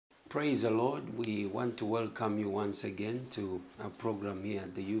Praise the Lord. We want to welcome you once again to our program here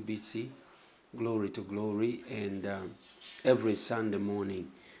at the UBC, Glory to Glory. And every Sunday morning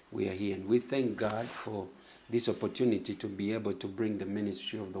we are here. And we thank God for this opportunity to be able to bring the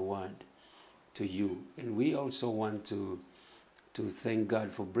ministry of the Word to you. And we also want to thank God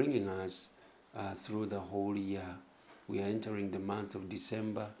for bringing us through the whole year. We are entering the month of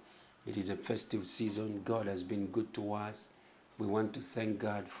December. It is a festive season. God has been good to us. We want to thank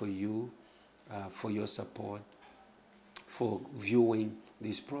God for you, for your support, for viewing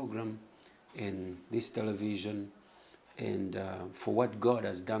this program and this television, and for what God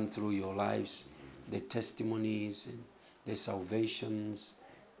has done through your lives, the testimonies and the salvations.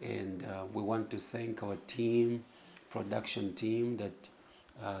 And we want to thank our team, production team that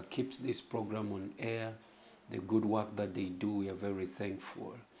keeps this program on air, the good work that they do. We are very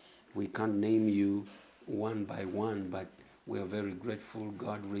thankful. We can't name you one by one, but we are very grateful.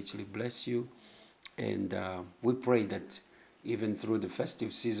 God richly bless you. And we pray that even through the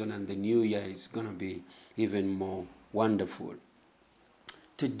festive season and the new year is going to be even more wonderful.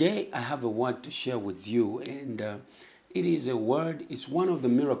 Today I have a word to share with you, and it is a word, it's one of the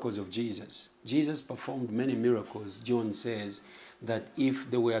miracles of Jesus. Jesus performed many miracles. John says that if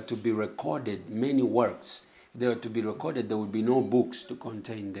they were to be recorded, many works, if they were to be recorded, there would be no books to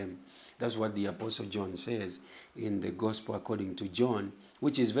contain them. That's what the Apostle John says in the Gospel according to John,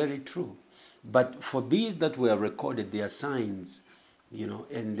 which is very true. But for these that were recorded, they are signs,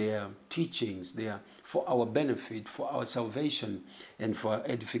 and they are teachings. They are for our benefit, for our salvation, and for our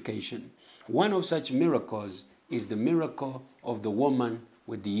edification. One of such miracles is the miracle of the woman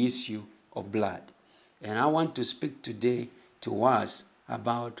with the issue of blood. And I want to speak today to us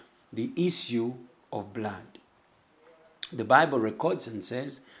about the issue of blood. The Bible records and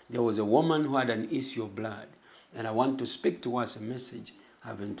says there was a woman who had an issue of blood. And I want to speak to us a message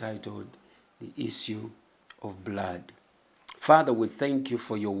I've entitled The Issue of Blood. Father, we thank you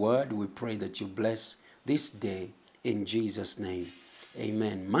for your word. We pray that you bless this day in Jesus' name.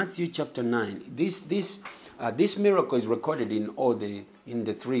 Amen. Matthew chapter 9. This miracle is recorded in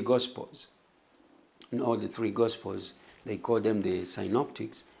the three Gospels. In all the three Gospels, they call them the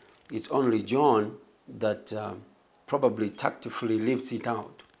synoptics. It's only John that probably tactfully leaves it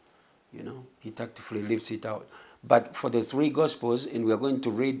out. He tactfully leaves it out. But for the three Gospels, and we are going to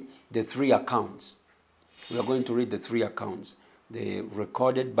read the three accounts. We are going to read the three accounts. They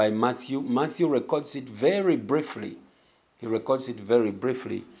recorded by Matthew. Matthew records it very briefly. He records it very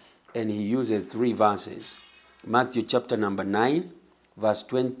briefly, and he uses three verses. Matthew chapter number 9, verse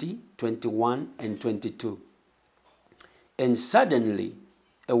 20, 21, and 22. And suddenly,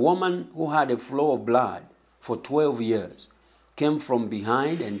 a woman who had a flow of blood for 12 years came from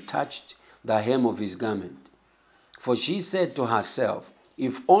behind and touched the hem of his garment. For she said to herself,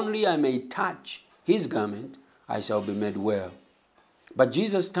 if only I may touch his garment, I shall be made well. But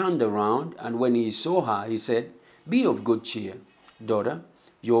Jesus turned around, and when he saw her, he said, be of good cheer, daughter,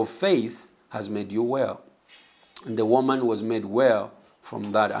 your faith has made you well. And the woman was made well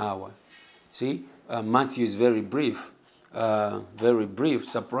from that hour. See, Matthew is very brief,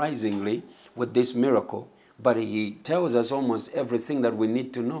 surprisingly, with this miracle. But he tells us almost everything that we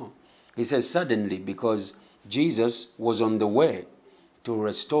need to know. He says suddenly, because Jesus was on the way to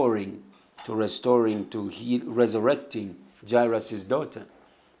resurrecting Jairus' daughter.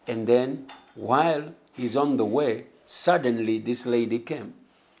 And then while he's on the way, suddenly this lady came.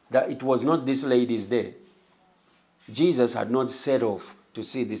 That it was not this lady's day. Jesus had not set off to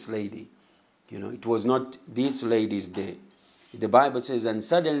see this lady. It was not this lady's day. The Bible says, and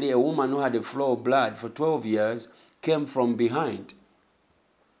suddenly a woman who had a flow of blood for 12 years came from behind.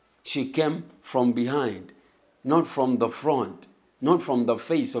 She came from behind, not from the front, not from the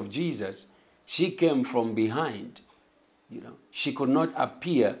face of Jesus. She came from behind. She could not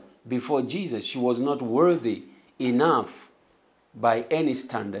appear before Jesus. She was not worthy enough by any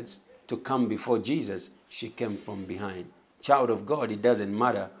standards to come before Jesus. She came from behind. Child of God, it doesn't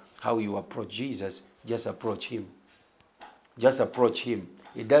matter how you approach Jesus, just approach him. Just approach him.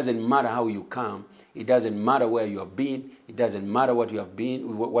 It doesn't matter how you come. It doesn't matter where you have been. It doesn't matter what you have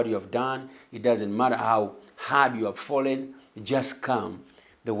been, what you have done. It doesn't matter how hard you have fallen. Just come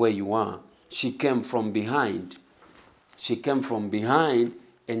the way you are. She came from behind. She came from behind,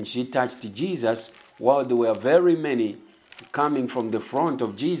 and she touched Jesus while there were very many coming from the front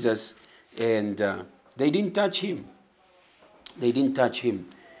of Jesus, and they didn't touch him. They didn't touch him.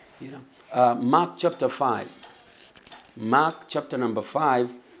 Mark chapter 5. Mark chapter number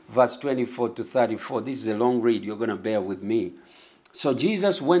 5, verse 24 to 34. This is a long read. You're going to bear with me. So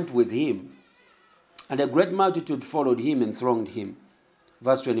Jesus went with him, and a great multitude followed him and thronged him.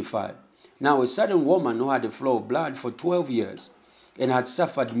 Verse 25. Now a certain woman who had a flow of blood for 12 years and had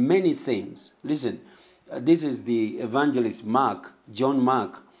suffered many things. Listen, this is the evangelist Mark, John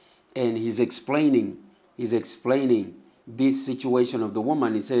Mark, and he's explaining this situation of the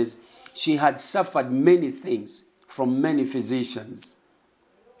woman. He says, she had suffered many things from many physicians.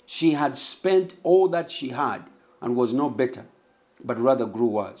 She had spent all that she had and was no better, but rather grew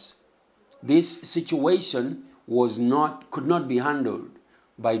worse. This situation could not be handled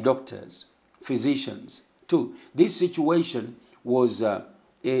by doctors, physicians. Two, this situation was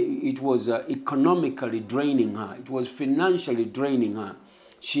economically draining her. It was financially draining her.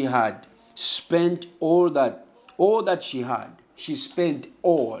 She had spent all that she had. She spent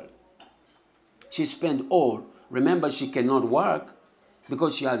all. She spent all. Remember, she cannot work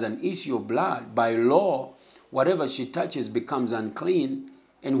because she has an issue of blood. By law, whatever she touches becomes unclean,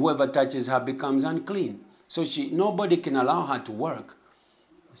 and whoever touches her becomes unclean. So nobody can allow her to work.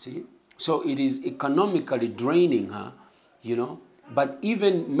 See? So it is economically draining her, But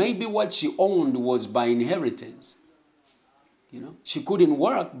even maybe what she owned was by inheritance. She couldn't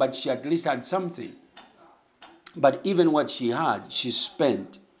work, but she at least had something. But even what she had, she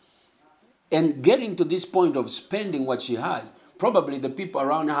spent. And getting to this point of spending what she has, probably the people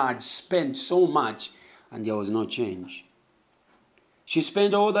around her had spent so much and there was no change. She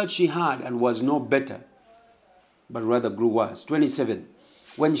spent all that she had and was no better, but rather grew worse. 27.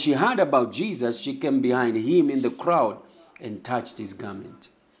 When she heard about Jesus, she came behind him in the crowd and touched his garment.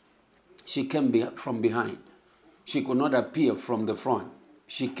 She came from behind. She could not appear from the front.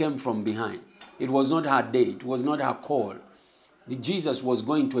 She came from behind. It was not her day. It was not her call. Jesus was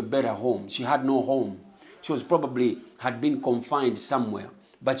going to a better home. She had no home. She had been confined somewhere,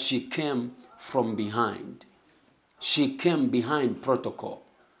 but she came from behind. She came behind protocol.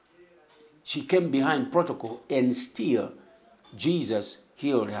 She came behind protocol, and still Jesus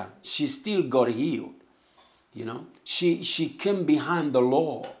healed her. She still got healed. She came behind the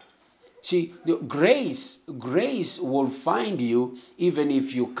law. Grace will find you even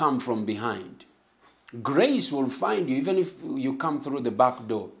if you come from behind. Grace will find you even if you come through the back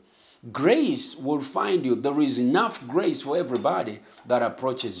door. Grace will find you. There is enough grace for everybody that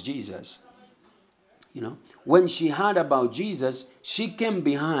approaches Jesus. When she heard about Jesus, she came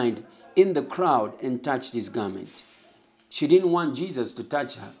behind in the crowd and touched his garment. She didn't want Jesus to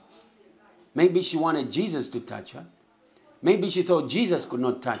touch her. Maybe she wanted Jesus to touch her. Maybe she thought Jesus could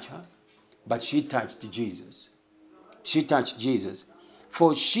not touch her. But she touched Jesus. She touched Jesus.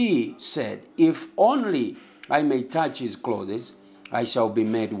 For she said, if only I may touch his clothes, I shall be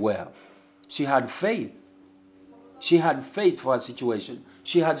made well. She had faith. She had faith for her situation.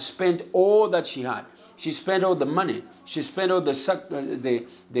 She had spent all that she had. She spent all the money. She spent all the substance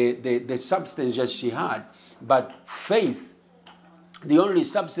that she had. But faith, the only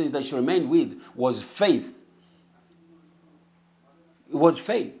substance that she remained with was faith. It was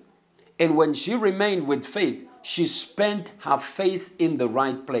faith. And when she remained with faith, she spent her faith in the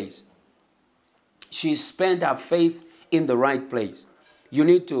right place. She spent her faith in the right place. You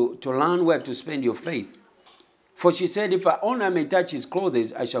need to learn where to spend your faith. For she said, if I only may touch his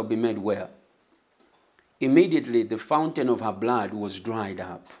clothes, I shall be made well. Immediately, the fountain of her blood was dried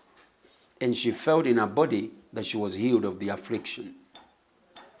up, and she felt in her body that she was healed of the affliction.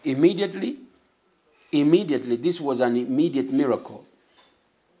 Immediately, this was an immediate miracle.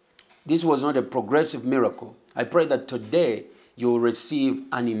 This was not a progressive miracle. I pray that today you will receive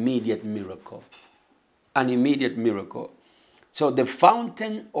an immediate miracle. An immediate miracle. So the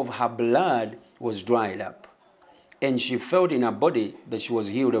fountain of her blood was dried up, and she felt in her body that she was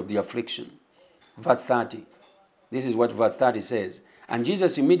healed of the affliction. Verse 30. This is what verse 30 says. And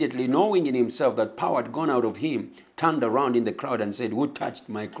Jesus, immediately knowing in himself that power had gone out of him, turned around in the crowd and said, who touched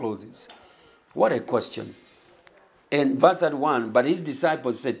my clothes? What a question. And verse 31, but his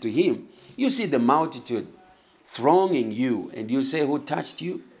disciples said to him, you see the multitude thronging you, and you say, who touched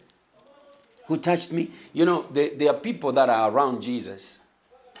you? Who touched me? There are people that are around Jesus.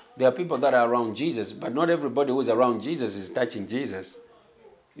 There are people that are around Jesus, but not everybody who is around Jesus is touching Jesus.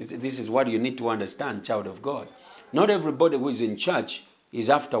 You see, this is what you need to understand, child of God. Not everybody who is in church is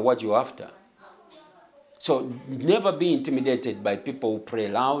after what you're after. So never be intimidated by people who pray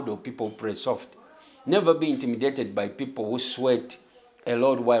loud or people who pray soft. Never be intimidated by people who sweat a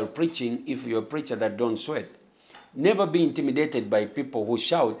lot while preaching if you're a preacher that don't sweat. Never be intimidated by people who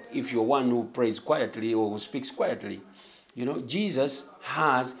shout if you're one who prays quietly or who speaks quietly. Jesus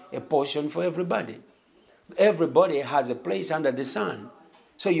has a portion for everybody. Everybody has a place under the sun.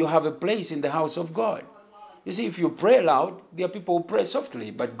 So you have a place in the house of God. You see, if you pray loud, there are people who pray softly,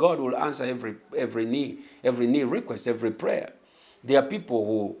 but God will answer every need request, every prayer. There are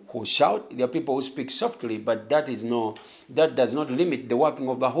people who shout, there are people who speak softly, but that does not limit the working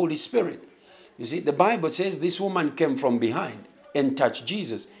of the Holy Spirit. You see, the Bible says this woman came from behind and touched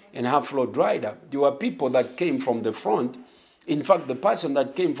Jesus, and her flow dried up. There were people that came from the front. In fact, the person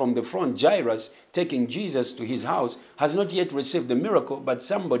that came from the front, Jairus, taking Jesus to his house, has not yet received the miracle, but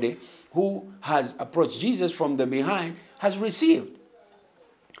somebody who has approached Jesus from the behind has received.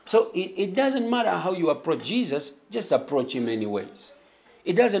 So it doesn't matter how you approach Jesus, just approach him anyways.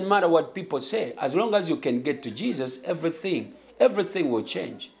 It doesn't matter what people say. As long as you can get to Jesus, everything will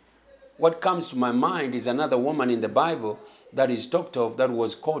change. What comes to my mind is another woman in the Bible that is talked of that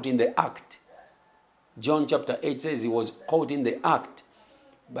was caught in the act. John chapter 8 says he was caught in the act.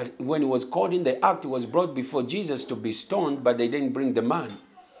 But when he was caught in the act, he was brought before Jesus to be stoned, but they didn't bring the man.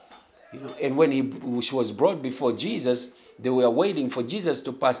 And when she was brought before Jesus, they were waiting for Jesus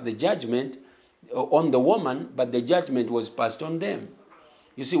to pass the judgment on the woman, but the judgment was passed on them.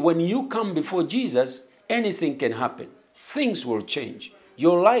 You see, when you come before Jesus, anything can happen. Things will change.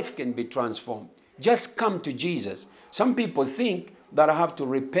 Your life can be transformed. Just come to Jesus. Some people think that I have to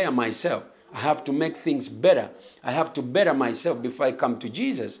repair myself. I have to make things better. I have to better myself before I come to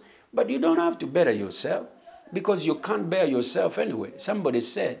Jesus. But you don't have to better yourself, because you can't better yourself anyway. Somebody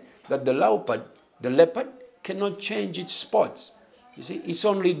said that the leopard cannot change its spots. You see, it's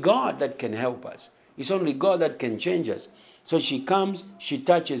only God that can help us. It's only God that can change us. So she comes, she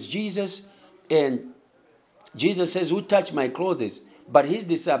touches Jesus, and Jesus says, "Who touched my clothes?" But his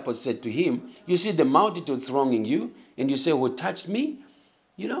disciples said to him, "You see the multitude thronging you, and you say, 'Who touched me?'"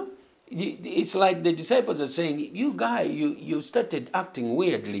 You know, it's like the disciples are saying, "You guy, you started acting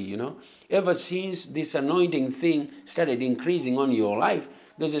weirdly, you know. Ever since this anointing thing started increasing on your life,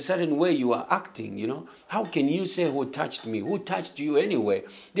 there's a certain way you are acting, you know. How can you say, 'Who touched me?' Who touched you anyway?"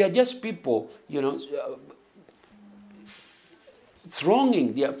 They are just people, you know,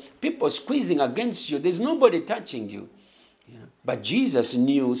 thronging. They are people squeezing against you. There's nobody touching you. But Jesus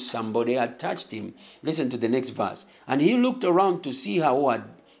knew somebody had touched him. Listen to the next verse. "And he looked around to see her who had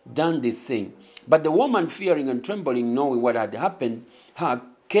done this thing. But the woman, fearing and trembling, knowing what had happened, her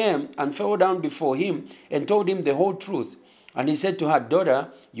came and fell down before him and told him the whole truth. And he said to her,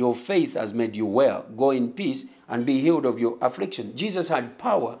 'Daughter, your faith has made you well. Go in peace and be healed of your affliction.'" Jesus had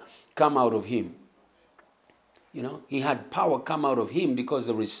power come out of him. You know, he had power come out of him because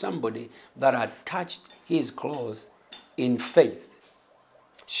there is somebody that had touched his clothes in faith.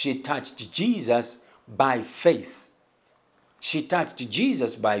 She touched Jesus by faith. She touched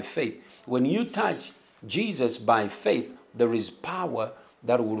Jesus by faith. When you touch Jesus by faith, there is power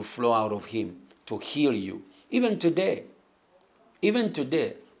that will flow out of him to heal you. Even today,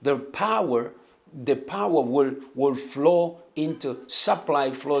 the power will flow into,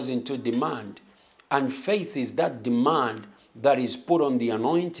 supply flows into demand. And faith is that demand that is put on the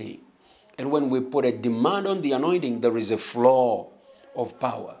anointing. And when we put a demand on the anointing, there is a flow of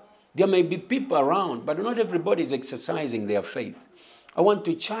power. There may be people around, but not everybody is exercising their faith. I want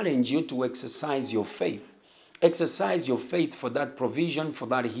to challenge you to exercise your faith. Exercise your faith for that provision, for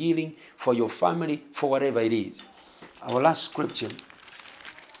that healing, for your family, for whatever it is. Our last scripture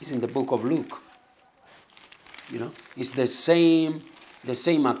is in the book of Luke. You know, it's the same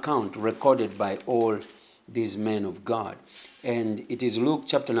account recorded by all these men of God. And it is Luke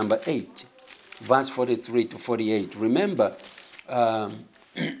chapter number 8, verse 43 to 48. Remember,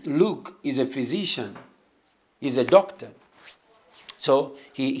 Luke is a physician. He's a doctor. So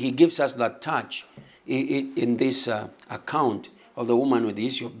he gives us that touch in this account of the woman with the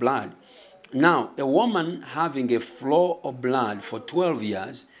issue of blood. Now, a woman having a flow of blood for 12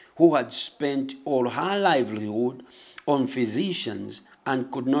 years, who had spent all her livelihood on physicians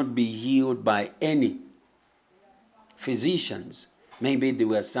and could not be healed by any physicians. Maybe there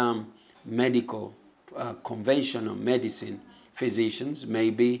were some medical conventional medicine physicians.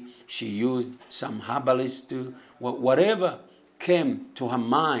 Maybe she used some herbalist to, whatever came to her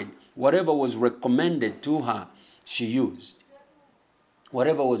mind, whatever was recommended to her, she used.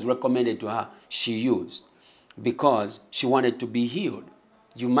 Whatever was recommended to her, she used, because she wanted to be healed.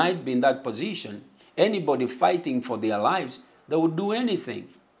 You might be in that position. Anybody fighting for their lives, they would do anything.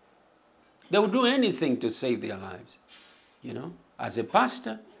 They would do anything to save their lives. You know, as a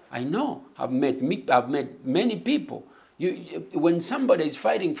pastor, I know I've met many people. When somebody is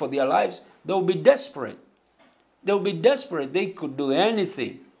fighting for their lives, they'll be desperate. They'll be desperate. They could do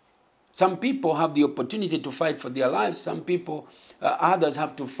anything. Some people have the opportunity to fight for their lives. Some people, others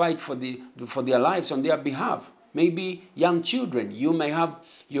have to fight for their lives on their behalf. Maybe young children. You may have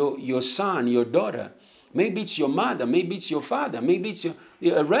your son, your daughter. Maybe it's your mother. Maybe it's your father. Maybe it's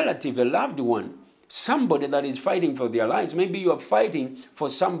a relative, a loved one. somebody that is fighting for their lives. Maybe you are fighting for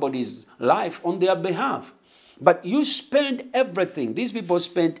somebody's life on their behalf. But you spend everything. These people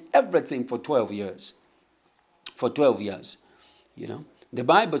spent everything for 12 years. For 12 years. You know, the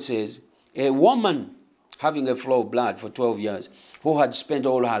Bible says a woman having a flow of blood for 12 years, who had spent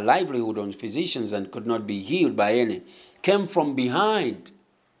all her livelihood on physicians and could not be healed by any, came from behind.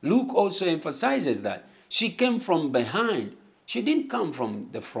 Luke also emphasizes that. She came from behind. She didn't come from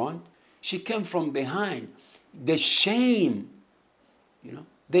the front. She came from behind. The shame. You know,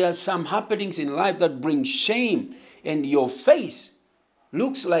 there are some happenings in life that bring shame, and your face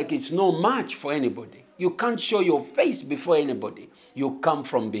looks like it's no match for anybody. You can't show your face before anybody. You come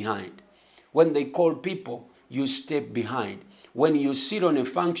from behind. When they call people, you step behind. When you sit on a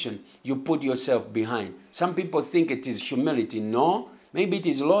function, you put yourself behind. Some people think it is humility. No, maybe it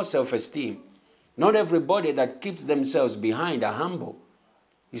is low self-esteem. Not everybody that keeps themselves behind are humble.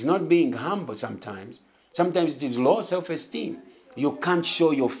 It's not being humble sometimes. Sometimes it is low self-esteem. You can't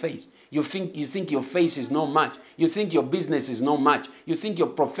show your face. You think your face is no match. You think your business is no match. You think your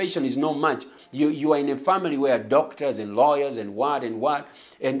profession is no match. You are in a family where doctors and lawyers and what.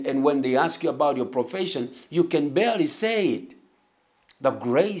 And when they ask you about your profession, you can barely say it. The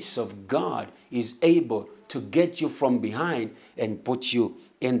grace of God is able to get you from behind and put you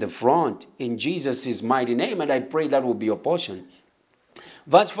in the front in Jesus' mighty name. And I pray that will be your portion.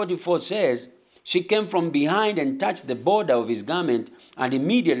 Verse 44 says, she came from behind and touched the border of his garment, and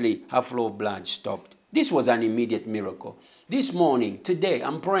immediately her flow of blood stopped. This was an immediate miracle. This morning, today,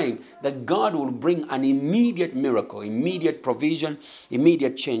 I'm praying that God will bring an immediate miracle, immediate provision,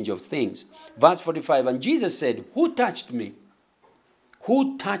 immediate change of things. Verse 45, and Jesus said, who touched me?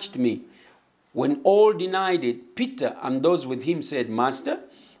 Who touched me? When all denied it, Peter and those with him said, Master,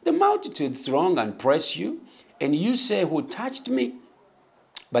 the multitude throng and press you, and you say, who touched me?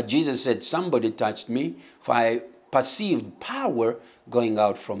 But Jesus said, somebody touched me, for I perceived power going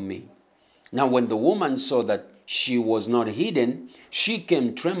out from me. Now when the woman saw that she was not hidden, she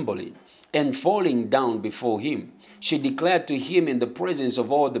came trembling and falling down before him. She declared to him in the presence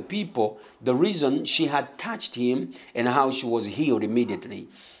of all the people the reason she had touched him and how she was healed immediately.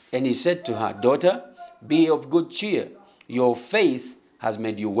 And he said to her, Daughter, be of good cheer. Your faith has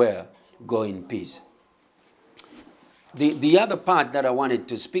made you well. Go in peace. The other part that I wanted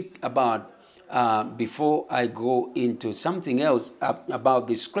to speak about before I go into something else about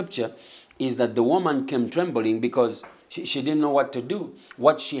this scripture is that the woman came trembling because she didn't know what to do.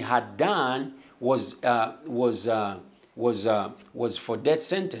 What she had done was for death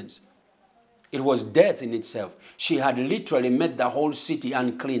sentence. It was death in itself. She had literally made the whole city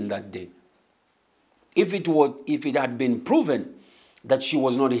unclean that day. If it had been proven that she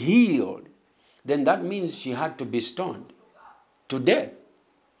was not healed, then that means she had to be stoned to death.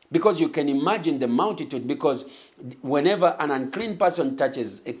 Because you can imagine the multitude, because whenever an unclean person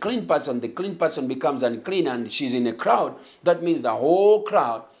touches a clean person, the clean person becomes unclean and she's in a crowd, that means the whole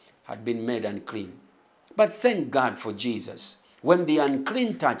crowd had been made unclean. But thank God for Jesus. When the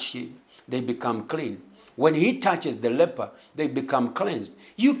unclean touch him, they become clean. When he touches the leper, they become cleansed.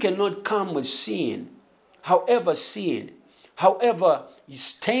 You cannot come with sin, however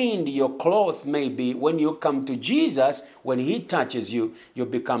stained your cloth may be. When you come to Jesus, when he touches you, you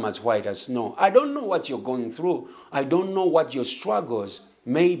become as white as snow. I don't know what you're going through. I don't know what your struggles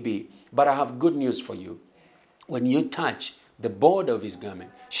may be, but I have good news for you. When you touch the border of his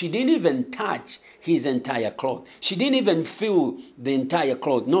garment, she didn't even touch his entire cloth. She didn't even feel the entire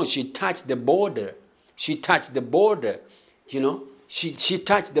cloth. No, she touched the border. She touched the border, you know. She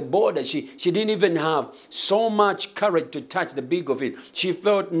touched the border. She didn't even have so much courage to touch the big of it. She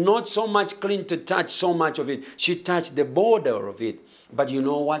felt not so much clean to touch so much of it. She touched the border of it. But you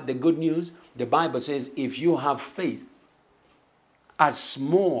know what? The good news, the Bible says, if you have faith as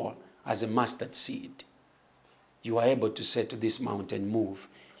small as a mustard seed, you are able to say to this mountain, move.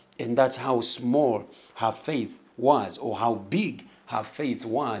 And that's how small her faith was, or how big her faith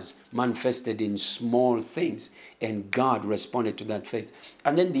was, manifested in small things. And God responded to that faith.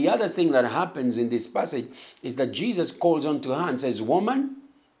 And then the other thing that happens in this passage is that Jesus calls unto her and says, woman.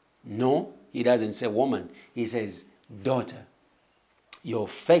 No, he doesn't say woman. He says, daughter, your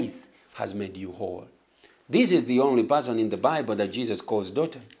faith has made you whole. This is the only person in the Bible that Jesus calls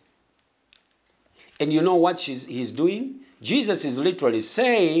daughter. And you know what he's doing? Jesus is literally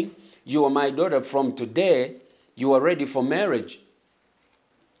saying, you are my daughter, from today, you are ready for marriage.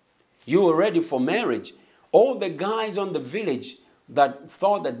 You are ready for marriage. All the guys on the village that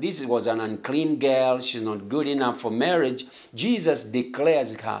thought that this was an unclean girl, she's not good enough for marriage, Jesus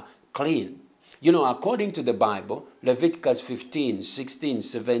declares her clean. You know, according to the Bible, Leviticus 15, 16,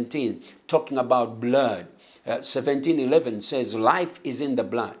 17, talking about blood. 17:11 says life is in the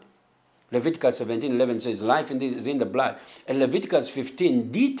blood. Leviticus 17:11 says life is in the blood. And Leviticus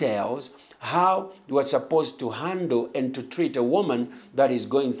 15 details how you are supposed to handle and to treat a woman that is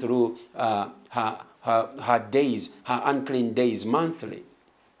going through her days, her unclean days monthly.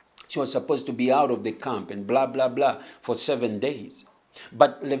 She was supposed to be out of the camp and blah, blah, blah for 7 days.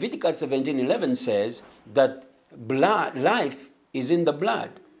 But Leviticus 17:11 says that life is in the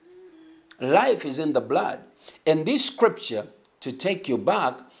blood. Life is in the blood. And this scripture, to take you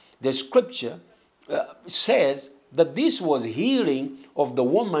back, the scripture says that this was healing of the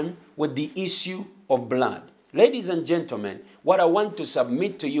woman with the issue of blood. Ladies and gentlemen, what I want to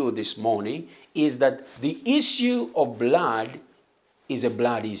submit to you this morning is that the issue of blood is a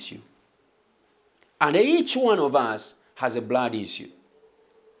blood issue. And each one of us has a blood issue.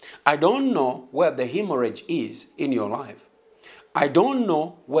 I don't know where the hemorrhage is in your life. I don't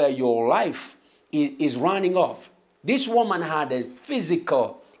know where your life is running off. This woman had a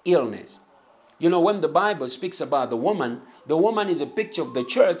physical illness. You know, when the Bible speaks about the woman is a picture of the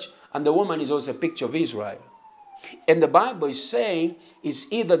church, and the woman is also a picture of Israel. And the Bible is saying it's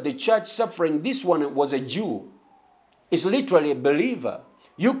either the church suffering. This one was a Jew. It's literally a believer.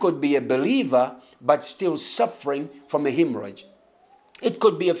 You could be a believer but still suffering from a hemorrhage. It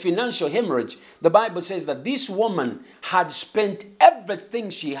could be a financial hemorrhage. The Bible says that this woman had spent everything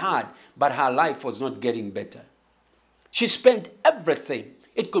she had, but her life was not getting better. She spent everything.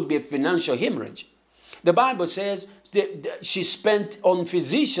 It could be a financial hemorrhage. The Bible says she spent on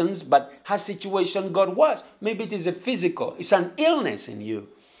physicians, but her situation got worse. Maybe it is a physical. It's an illness in you.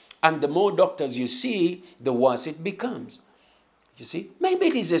 And the more doctors you see, the worse it becomes. You see? Maybe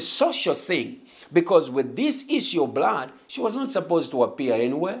it is a social thing. Because with this issue of blood, she was not supposed to appear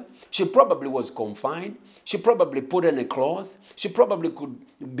anywhere. She probably was confined. She probably put in a cloth. She probably could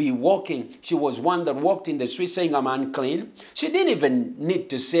be walking. She was one that walked in the street saying, I'm unclean. She didn't even need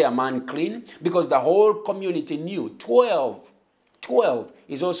to say, I'm unclean, because the whole community knew. 12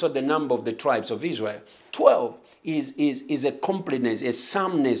 is also the number of the tribes of Israel. 12 is a completeness, a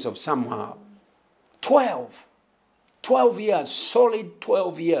someness of somehow. 12 years, solid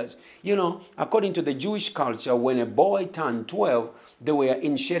 12 years. You know, according to the Jewish culture, when a boy turned 12, they were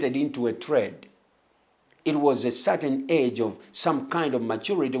initiated into a trade. It was a certain age of some kind of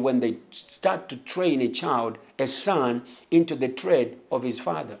maturity when they start to train a child, a son, into the trade of his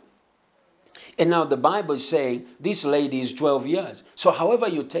father. And now the Bible is saying this lady is 12 years. So however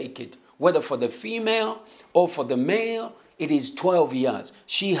you take it, whether for the female or for the male, it is 12 years.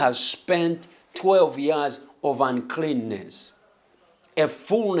 She has spent 12 years of uncleanness, a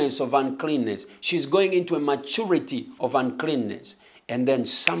fullness of uncleanness. She's going into a maturity of uncleanness, and then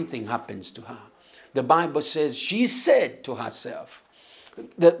something happens to her. The Bible says she said to herself,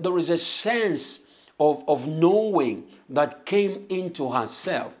 that there is a sense of knowing that came into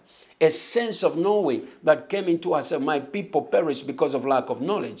herself, a sense of knowing that came into herself. My people perish because of lack of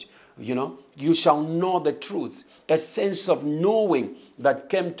knowledge. You know, you shall know the truth. A sense of knowing that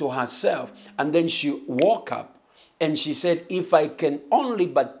came to herself. And then she woke up and she said, if I can only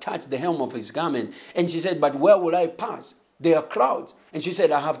but touch the hem of his garment. And she said, but where will I pass? There are crowds. And she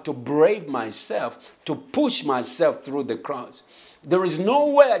said, I have to brave myself, to push myself through the crowds. There is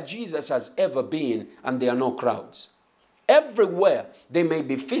nowhere Jesus has ever been and there are no crowds. Everywhere, there may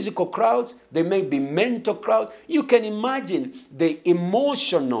be physical crowds, there may be mental crowds. You can imagine the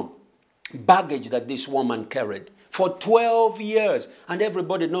emotional baggage that this woman carried for 12 years, and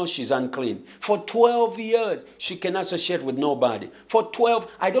everybody knows she's unclean. For 12 years, she can associate with nobody. For 12,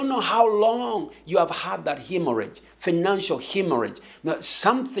 I don't know how long you have had that hemorrhage, financial hemorrhage,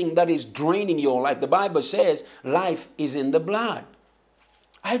 something that is draining your life. The Bible says life is in the blood.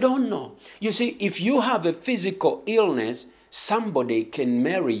 I don't know. You see, if you have a physical illness, somebody can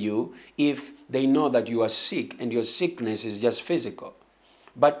marry you if they know that you are sick and your sickness is just physical.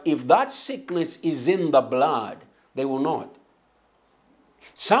 But if that sickness is in the blood, they will not.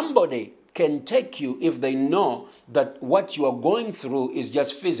 Somebody can take you if they know that what you are going through is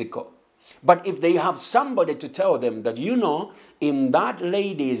just physical. But if they have somebody to tell them that, you know, in that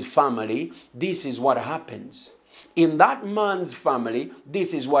lady's family, this is what happens. In that man's family,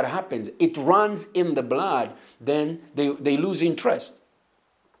 this is what happens. It runs in the blood. Then they lose interest.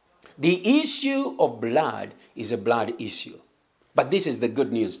 The issue of blood is a blood issue. But this is the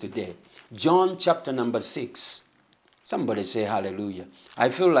good news today. John chapter number 6. Somebody say hallelujah. I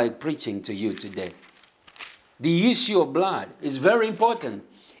feel like preaching to you today. The issue of blood is very important.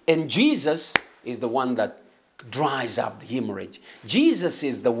 And Jesus is the one that dries up the hemorrhage. Jesus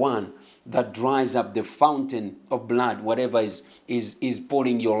is the one that dries up the fountain of blood, whatever is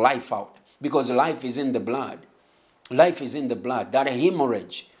pulling your life out. Because life is in the blood. Life is in the blood. That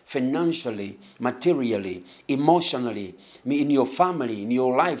hemorrhage, financially, materially, emotionally, in your family, in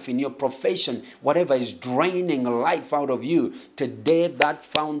your life, in your profession, whatever is draining life out of you, today that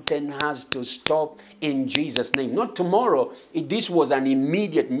fountain has to stop in Jesus' name. Not tomorrow. This was an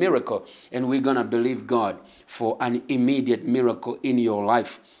immediate miracle, and we're going to believe God for an immediate miracle in your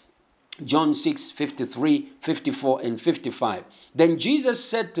life. John 6, 53, 54, and 55. Then Jesus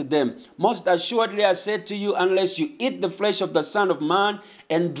said to them, most assuredly I said to you, unless you eat the flesh of the Son of Man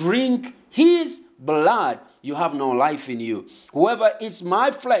and drink his blood, you have no life in you. Whoever eats my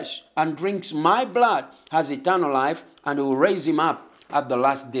flesh and drinks my blood has eternal life, and will raise him up at the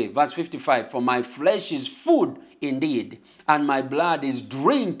last day. Verse 55, for my flesh is food indeed, and my blood is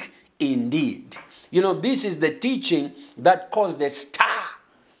drink indeed. You know, this is the teaching that caused a stir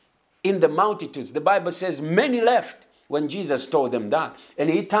in the multitudes. The Bible says many left when Jesus told them that.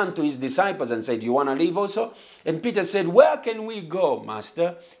 And he turned to his disciples and said, you want to leave also? And Peter said, where can we go,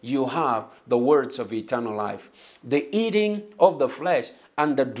 Master? You have the words of eternal life. The eating of the flesh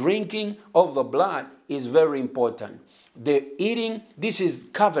and the drinking of the blood is very important. The eating, this is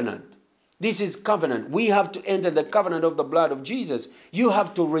covenant. This is covenant. We have to enter the covenant of the blood of Jesus. You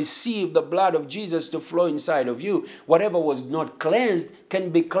have to receive the blood of Jesus to flow inside of you. Whatever was not cleansed can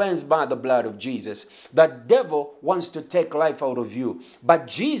be cleansed by the blood of Jesus. The devil wants to take life out of you. But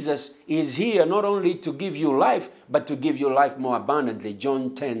Jesus is here not only to give you life, but to give you life more abundantly.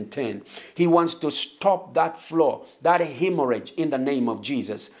 John 10:10. He wants to stop that flow, that hemorrhage in the name of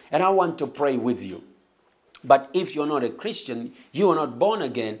Jesus. And I want to pray with you. But if you're not a Christian, you are not born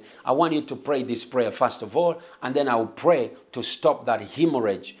again, I want you to pray this prayer first of all, and then I'll pray to stop that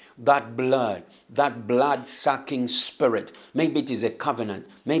hemorrhage, that blood-sucking spirit. Maybe it is a covenant,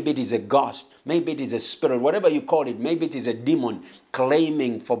 maybe it is a ghost, maybe it is a spirit, whatever you call it, maybe it is a demon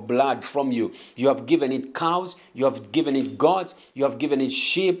claiming for blood from you. You have given it cows, you have given it goats, you have given it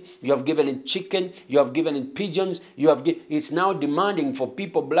sheep, you have given it chicken, you have given it pigeons, it's now demanding for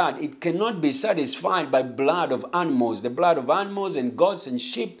people blood. It cannot be satisfied by blood of animals. The blood of animals and goats and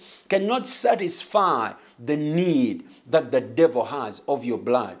sheep cannot satisfy the need that the devil has of your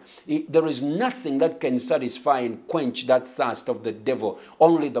blood. There is nothing that can satisfy and quench that thirst of the devil.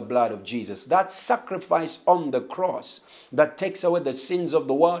 Only the blood of Jesus. That sacrifice on the cross that takes away the sins of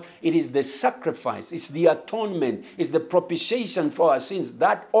the world. It is the sacrifice. It's the atonement. It's the propitiation for our sins.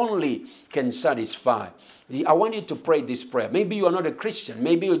 That only can satisfy. I want you to pray this prayer. Maybe you are not a Christian.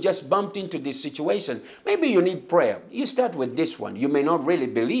 Maybe you just bumped into this situation. Maybe you need prayer. You start with this one. You may not really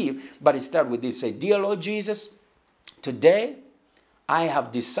believe, but start with this. Say, dear Lord Jesus, today I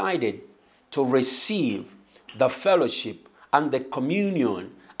have decided to receive the fellowship and the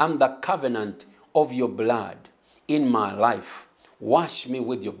communion and the covenant of your blood in my life. Wash me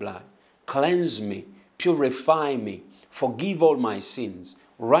with your blood. Cleanse me. Purify me. Forgive all my sins.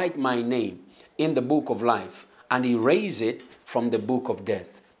 Write my name in the book of life and erase it from the book of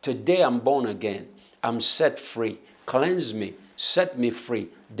death. Today I'm born again. I'm set free. Cleanse me, set me free,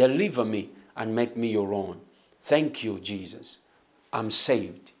 deliver me, and make me your own. Thank you, Jesus. I'm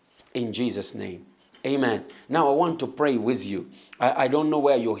saved in Jesus' name. Amen. Now I want to pray with you. I don't know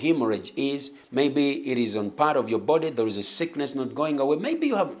where your hemorrhage is. Maybe it is on part of your body. There is a sickness not going away. Maybe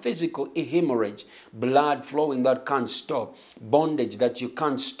you have physical hemorrhage, blood flowing that can't stop, bondage that you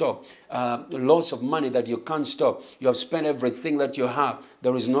can't stop, loss of money that you can't stop. You have spent everything that you have.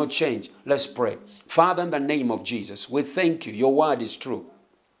 There is no change. Let's pray. Father, in the name of Jesus, we thank you. Your word is true.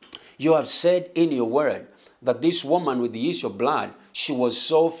 You have said in your word that this woman with the issue of blood, she was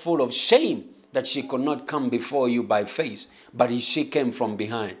so full of shame that she could not come before you by face, but she came from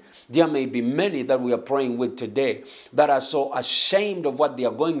behind. There may be many that we are praying with today that are so ashamed of what they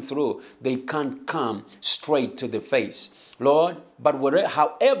are going through, they can't come straight to the face. Lord, but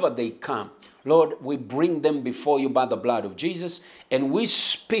however they come, Lord, we bring them before you by the blood of Jesus, and we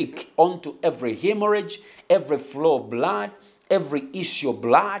speak unto every hemorrhage, every flow of blood, every issue of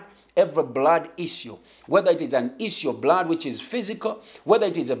blood, every blood issue, whether it is an issue of blood which is physical, whether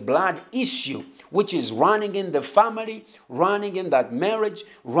it is a blood issue which is running in the family, running in that marriage,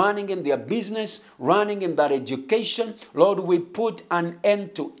 running in their business, running in that education. Lord, we put an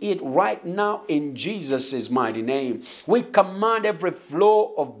end to it right now in Jesus' mighty name. We command every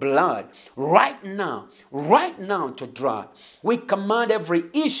flow of blood right now to dry. We command every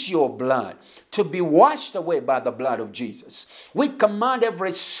issue of blood to be washed away by the blood of Jesus. We command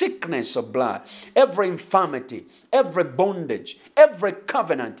every sickness thickness of blood, every infirmity, every bondage, every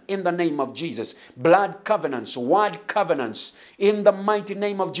covenant in the name of Jesus. Blood covenants, word covenants in the mighty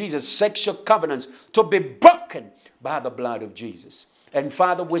name of Jesus. Sexual covenants to be broken by the blood of Jesus. And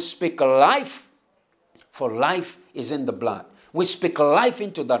Father, we speak life, for life is in the blood. We speak life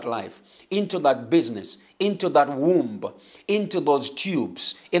into that business, into that womb, into those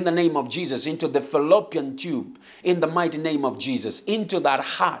tubes, in the name of Jesus, into the fallopian tube, in the mighty name of Jesus, into that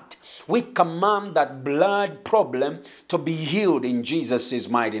heart. We command that blood problem to be healed in Jesus'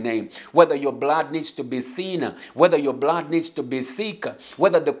 mighty name. Whether your blood needs to be thinner, whether your blood needs to be thicker,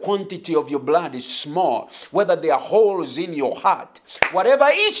 whether the quantity of your blood is small, whether there are holes in your heart, whatever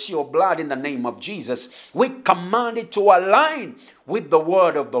is your blood in the name of Jesus, we command it to align with the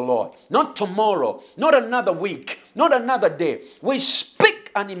word of the Lord. Not tomorrow, not another week, not another day. We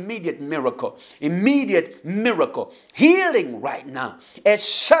speak an immediate miracle, healing right now, a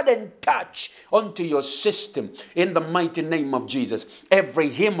sudden touch onto your system in the mighty name of Jesus. Every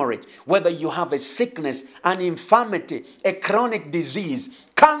hemorrhage, whether you have a sickness, an infirmity, a chronic disease,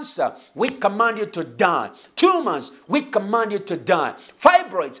 cancer, we command you to die. Tumors, we command you to die.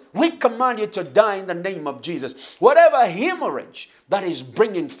 Fibroids, we command you to die in the name of Jesus. Whatever hemorrhage that is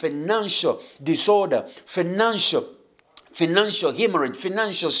bringing financial disorder, financial hemorrhage,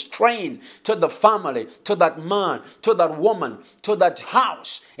 financial strain to the family, to that man, to that woman, to that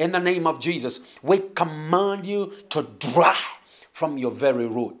house, in the name of Jesus, we command you to dry from your very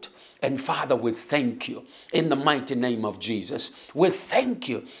root. And Father, we thank you in the mighty name of Jesus. We thank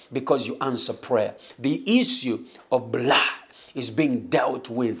you because you answer prayer. The issue of blood is being dealt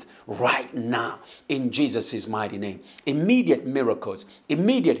with right now in Jesus' mighty name. Immediate miracles,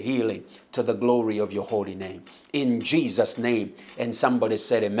 immediate healing to the glory of your holy name. In Jesus' name. And somebody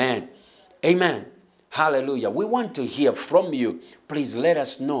said amen. Amen. Hallelujah. We want to hear from you. Please let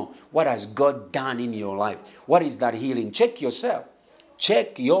us know, what has God done in your life? What is that healing? Check yourself.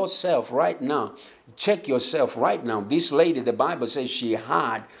 Check yourself right now. Check yourself right now. This lady, the Bible says she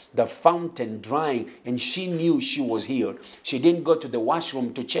had the fountain drying and she knew she was healed. She didn't go to the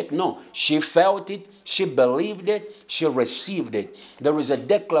washroom to check. No, she felt it. She believed it. She received it. There is a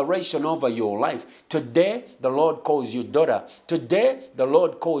declaration over your life. Today, the Lord calls you daughter. Today, the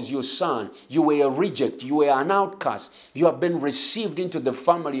Lord calls you son. You were a reject. You were an outcast. You have been received into the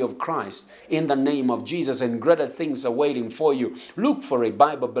family of Christ in the name of Jesus, and greater things are waiting for you. Look for a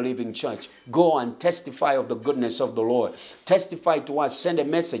Bible-believing church. Go and testify of the goodness of the Lord. Testify to us. Send a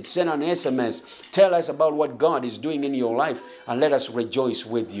message. Send an SMS. Tell us about what God is doing in your life, and let us rejoice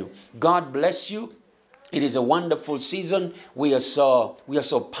with you. God bless you. It is a wonderful season. We are so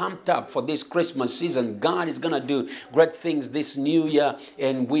pumped up for this Christmas season. God is going to do great things this new year,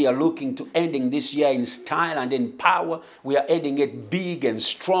 and we are looking to ending this year in style and in power. We are ending it big and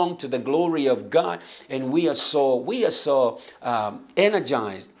strong to the glory of God, and we are so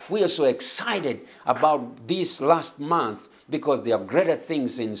energized. We are so excited about this last month, because there are greater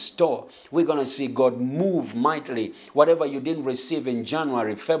things in store. We're going to see God move mightily. Whatever you didn't receive in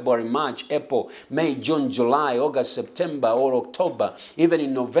January, February, March, April, May, June, July, August, September, or October, even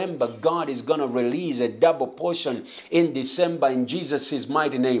in November, God is going to release a double portion in December in Jesus'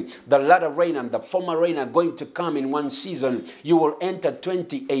 mighty name. The latter rain and the former rain are going to come in one season. You will enter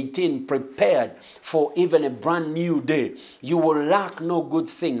 2018 prepared for even a brand new day. You will lack no good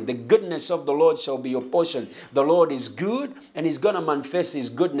thing. The goodness of the Lord shall be your portion. The Lord is good, and He's going to manifest His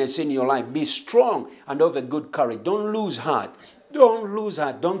goodness in your life. Be strong and of a good courage. Don't lose heart. Don't lose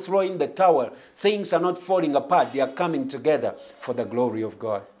heart. Don't throw in the towel. Things are not falling apart. They are coming together for the glory of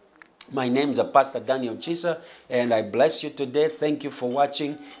God. My name is Pastor Daniel Kisa, and I bless you today. Thank you for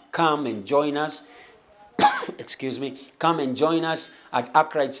watching. Come and join us. Excuse me. Come and join us at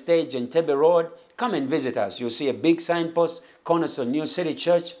Arkwright Stage and Tebe Road. Come and visit us. You'll see a big signpost, Cornerstone New City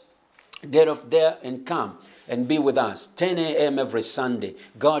Church. Get off there and come and be with us. 10 a.m. every Sunday.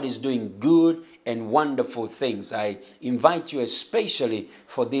 God is doing good and wonderful things. I invite you especially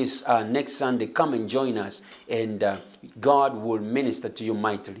for this next Sunday. Come and join us, and God will minister to you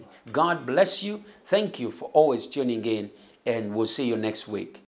mightily. God bless you. Thank you for always tuning in, and we'll see you next week.